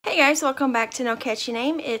Hey guys, welcome back to No Catchy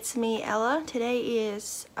Name. It's me, Ella. Today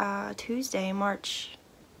is Tuesday, March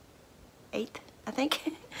 8th, I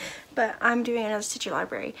think. But I'm doing another Stitcher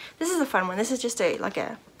library. This is a fun one. This is just a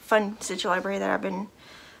fun Stitcher library that I've been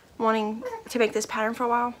wanting to make this pattern for a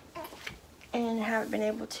while and haven't been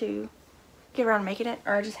able to get around to making it,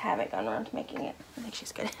 or I just haven't gotten around to making it. I think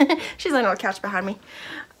she's good. She's laying on the couch behind me.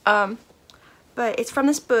 But it's from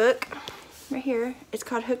this book right here. It's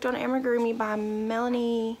called Hooked on Amigurumi by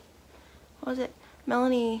Melanie, what was it?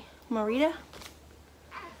 Melanie Morita.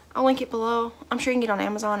 I'll link it below. I'm sure you can get it on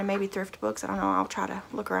Amazon and maybe thrift books. I don't know. I'll try to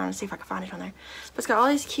look around and see if I can find it on there. But it's got all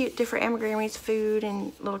these cute different amigurumis, food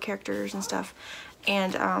and little characters and stuff.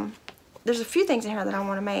 And there's a few things in here that I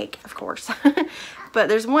want to make, of course. But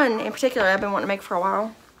there's one in particular I've been wanting to make for a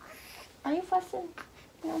while. Are you fussing?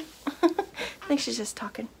 No. I think she's just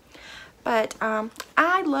talking. But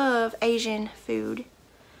I love Asian food,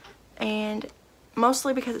 and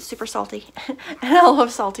mostly because it's super salty. And I love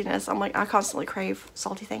saltiness. I constantly crave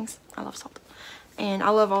salty things. I love salt. And I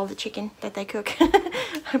love all the chicken that they cook.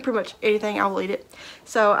 Pretty much anything, I will eat it.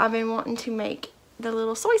 So I've been wanting to make the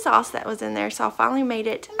little soy sauce that was in there. So I finally made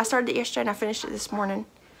it. I started it yesterday and I finished it this morning.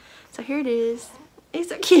 So here it is. It's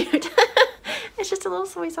so cute. It's just a little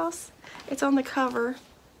soy sauce. It's on the cover.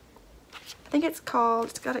 I think it's called,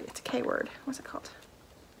 it's a K word. What's it called?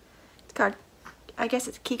 It's called, I guess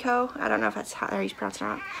it's Kiko. I don't know if that's how you pronounce it or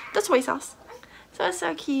not. The soy sauce. So it's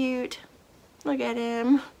so cute. Look at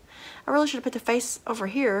him. I really should have put the face over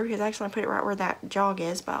here because I actually put it right where that jog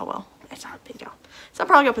is, but oh well, it's not a big deal. So I'm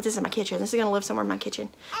probably gonna put this in my kitchen. This is gonna live somewhere in my kitchen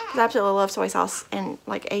because I absolutely love soy sauce and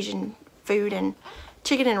like Asian food and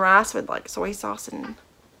chicken and rice with like soy sauce and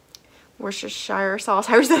Worcestershire sauce,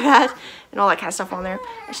 however you say that, and all that kind of stuff on there.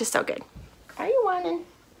 It's just so good. Are you whining?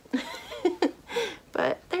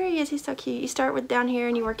 But there he is. He's so cute. You start with down here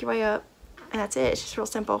and you work your way up, and that's it. It's just real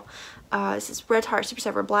simple. This is Red Heart Super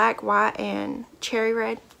Saver Black, White, and Cherry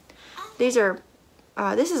Red. These are,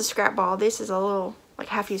 this is a scrap ball. This is a little like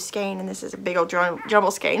half-used skein, and this is a big old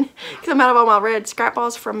jumble skein. Because I'm out of all my red scrap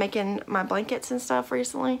balls from making my blankets and stuff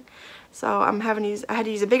recently. So I had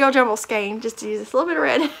to use a big old jumble skein just to use this little bit of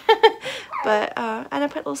red. But, and I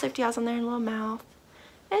put little safety eyes on there and a little mouth.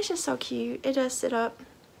 And it's just so cute. It does sit up.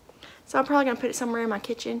 So I'm probably going to put it somewhere in my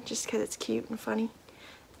kitchen just because it's cute and funny.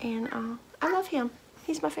 And I love him.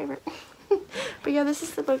 He's my favorite. But yeah, this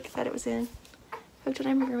is the book that it was in. Hooked on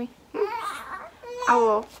Amigurumi.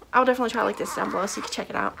 I'll definitely try to link this down below so you can check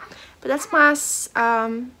it out. But that's my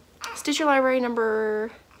Stitcher library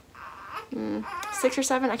number 6 or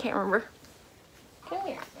 7. I can't remember. Come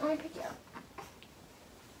here. Let me pick you up.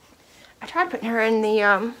 I tried putting her in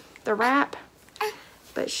the wrap,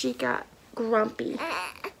 but she got grumpy.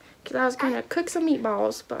 Because I was going to cook some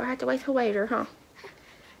meatballs, but I had to wait till later, huh?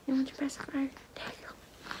 You want your pacifier? There you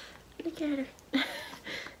go. Look at her.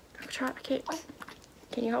 I'll try. I can't.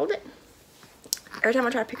 Can you hold it? Every time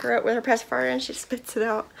I try to pick her up with her pacifier in, she spits it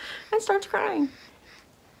out and starts crying.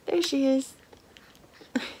 There she is.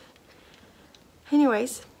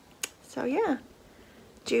 Anyways, so yeah.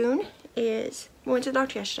 June is, we went to the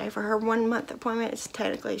doctor yesterday for her 1-month appointment. It's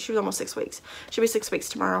technically, she was almost 6 weeks. She'll be 6 weeks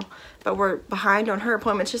tomorrow. But we're behind on her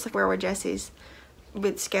appointments, just like we are with Jessie's.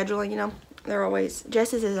 With scheduling, you know. They're always,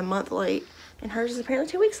 Jessie's is a month late, and hers is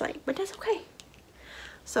apparently 2 weeks late. But that's okay.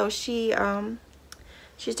 So she's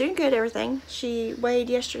doing good, everything. She weighed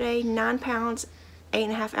yesterday 9 pounds,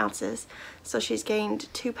 8.5 ounces. So she's gained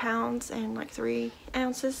 2 pounds and like 3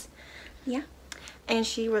 ounces. Yeah. And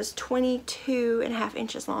she was 22.5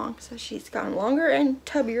 inches long. So she's gotten longer and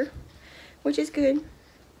tubbier, which is good.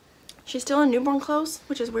 She's still in newborn clothes,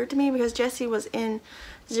 which is weird to me because Jessie was in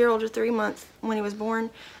 0 to 3 months when he was born.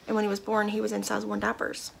 And when he was born, he was in size 1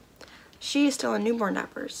 diapers. She is still in newborn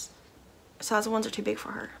diapers. Size 1s are too big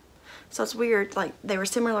for her. So it's weird. Like, they were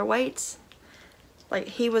similar weights. Like,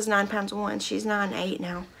 he was 9 pounds 1. She's 9.8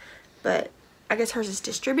 now. But I guess hers is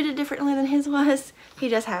distributed differently than his was. He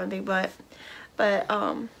does have a big butt. But,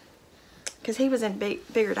 because he was in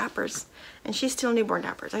bigger diapers. And she's still newborn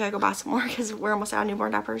diapers. I gotta go buy some more because we're almost out of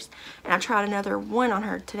newborn diapers. And I tried another one on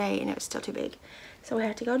her today and it was still too big. So we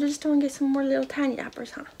have to go to the store and get some more little tiny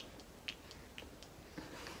diapers, huh?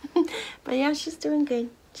 But yeah, she's doing good.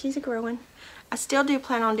 She's growing. I still do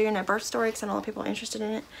plan on doing a birth story because I know a lot of people are interested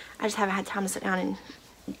in it. I just haven't had time to sit down and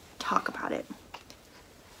talk about it.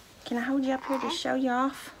 Can I hold you up here to show you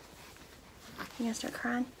off? You gonna start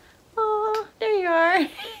crying? Oh, there you are.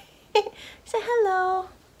 Say hello.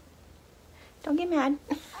 Don't get mad.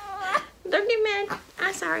 Don't get mad.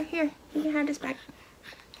 I'm sorry. Here, you can have this back.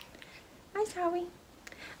 I'm sorry.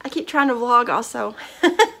 I keep trying to vlog also.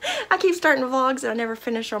 I keep starting vlogs and I never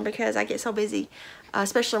finish them because I get so busy,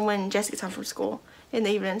 especially when Jesse gets home from school in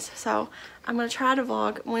the evenings. So I'm going to try to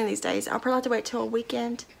vlog one of these days. I'll probably have to wait till a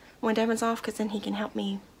weekend when Devin's off because then he can help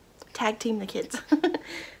me tag team the kids.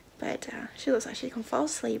 But she looks like she's going to fall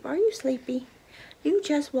asleep. Are you sleepy? You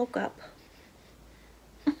just woke up.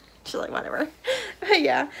 She's like, whatever. But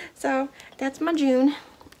yeah, so that's my June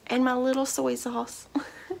and my little soy sauce.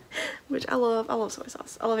 Which I love. I love soy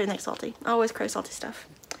sauce. I love anything salty. I always crave salty stuff.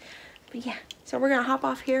 But yeah, so we're going to hop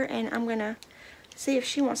off here and I'm going to see if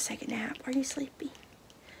she wants to take a nap. Are you sleepy?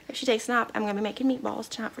 If she takes a nap, I'm going to be making meatballs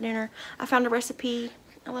tonight for dinner. I found a recipe.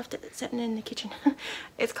 I left it sitting in the kitchen.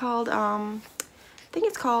 It's called, I think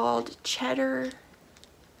it's called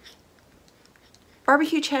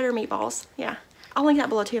barbecue cheddar meatballs. Yeah. I'll link that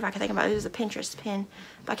below too if I can think about it. It was a Pinterest pin,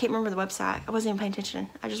 but I can't remember the website. I wasn't even paying attention.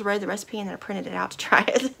 I just read the recipe and then I printed it out to try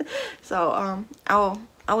it. So I'll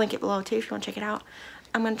link it below too if you want to check it out.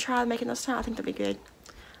 I'm going to try making those tonight. I think they'll be good.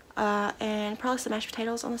 And probably some mashed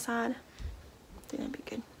potatoes on the side. I think that'd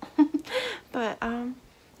be good. But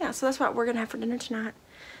yeah, so that's what we're going to have for dinner tonight.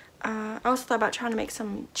 I also thought about trying to make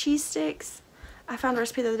some cheese sticks. I found a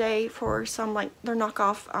recipe the other day for some, like, their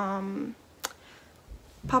knockoff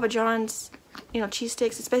Papa John's, you know, cheese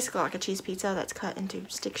sticks. It's basically like a cheese pizza that's cut into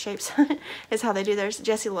stick shapes. Is how they do theirs.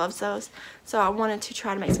 Jesse loves those, so I wanted to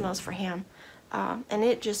try to make some of those for him. And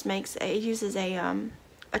it just makes it uses a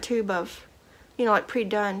tube of, you know, like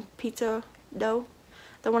pre-done pizza dough.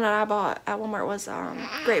 The one that I bought at Walmart was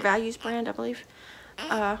Great Values brand, I believe.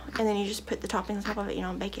 And then you just put the toppings on top of it, you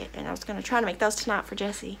know, and bake it. And I was gonna try to make those tonight for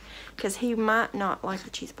Jesse because he might not like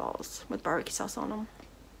the cheese balls with barbecue sauce on them.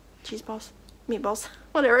 Cheese balls. Meatballs,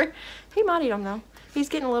 whatever. He might eat them though. He's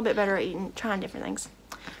getting a little bit better at trying different things.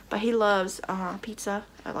 But he loves pizza,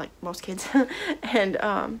 like most kids,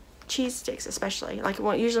 and cheese sticks especially. Like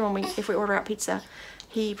usually if we order out pizza,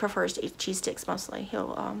 he prefers to eat cheese sticks mostly.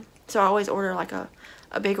 He'll so I always order like a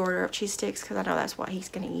big order of cheese sticks because I know that's what he's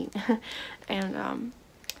gonna eat. And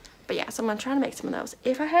but yeah, so I'm gonna try to make some of those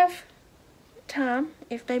if I have time,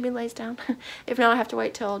 if baby lays down. If not, I have to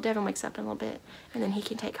wait till Devin wakes up in a little bit and then he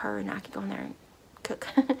can take her and I can go in there and cook.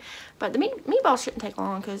 But the meatballs shouldn't take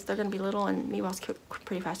long because they're going to be little and meatballs cook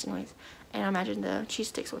pretty fast anyways. And I imagine the cheese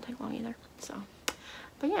sticks won't take long either. So,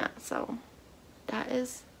 but yeah, so that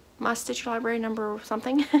is my Stitch Library number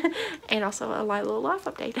something. And also a little life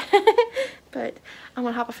update. But I'm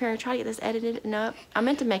going to hop off here and try to get this edited and up. I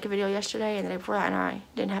meant to make a video yesterday and the day before that and I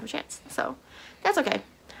didn't have a chance. So that's okay.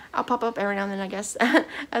 I'll pop up every now and then, I guess,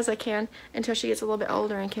 as I can, until she gets a little bit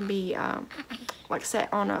older and can be, like,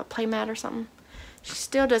 set on a playmat or something. She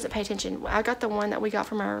still doesn't pay attention. I got the one that we got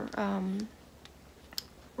from our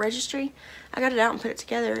registry. I got it out and put it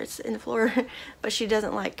together. It's in the floor, but she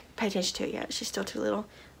doesn't, like, pay attention to it yet. She's still too little.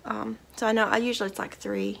 So I know, usually it's, like,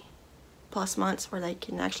 3+ months where they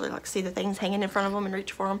can actually, like, see the things hanging in front of them and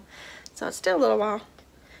reach for them. So it's still a little while.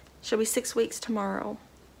 She'll be 6 weeks tomorrow.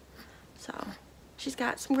 So she's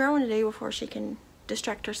got some growing to do before she can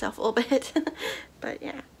distract herself a little bit. But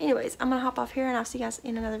yeah, anyways, I'm gonna hop off here and I'll see you guys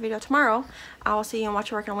in another video tomorrow. I will see you and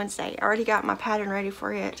watch your work on Wednesday. I already got my pattern ready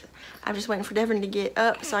for it. I'm just waiting for Devin to get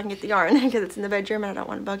up so I can get the yarn because it's in the bedroom and I don't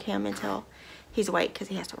want to bug him until he's awake because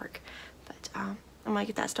he has to work. But I'm gonna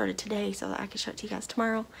get that started today so that I can show it to you guys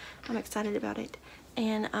tomorrow. I'm excited about it.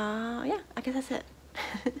 And yeah, I guess that's it.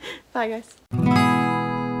 Bye guys.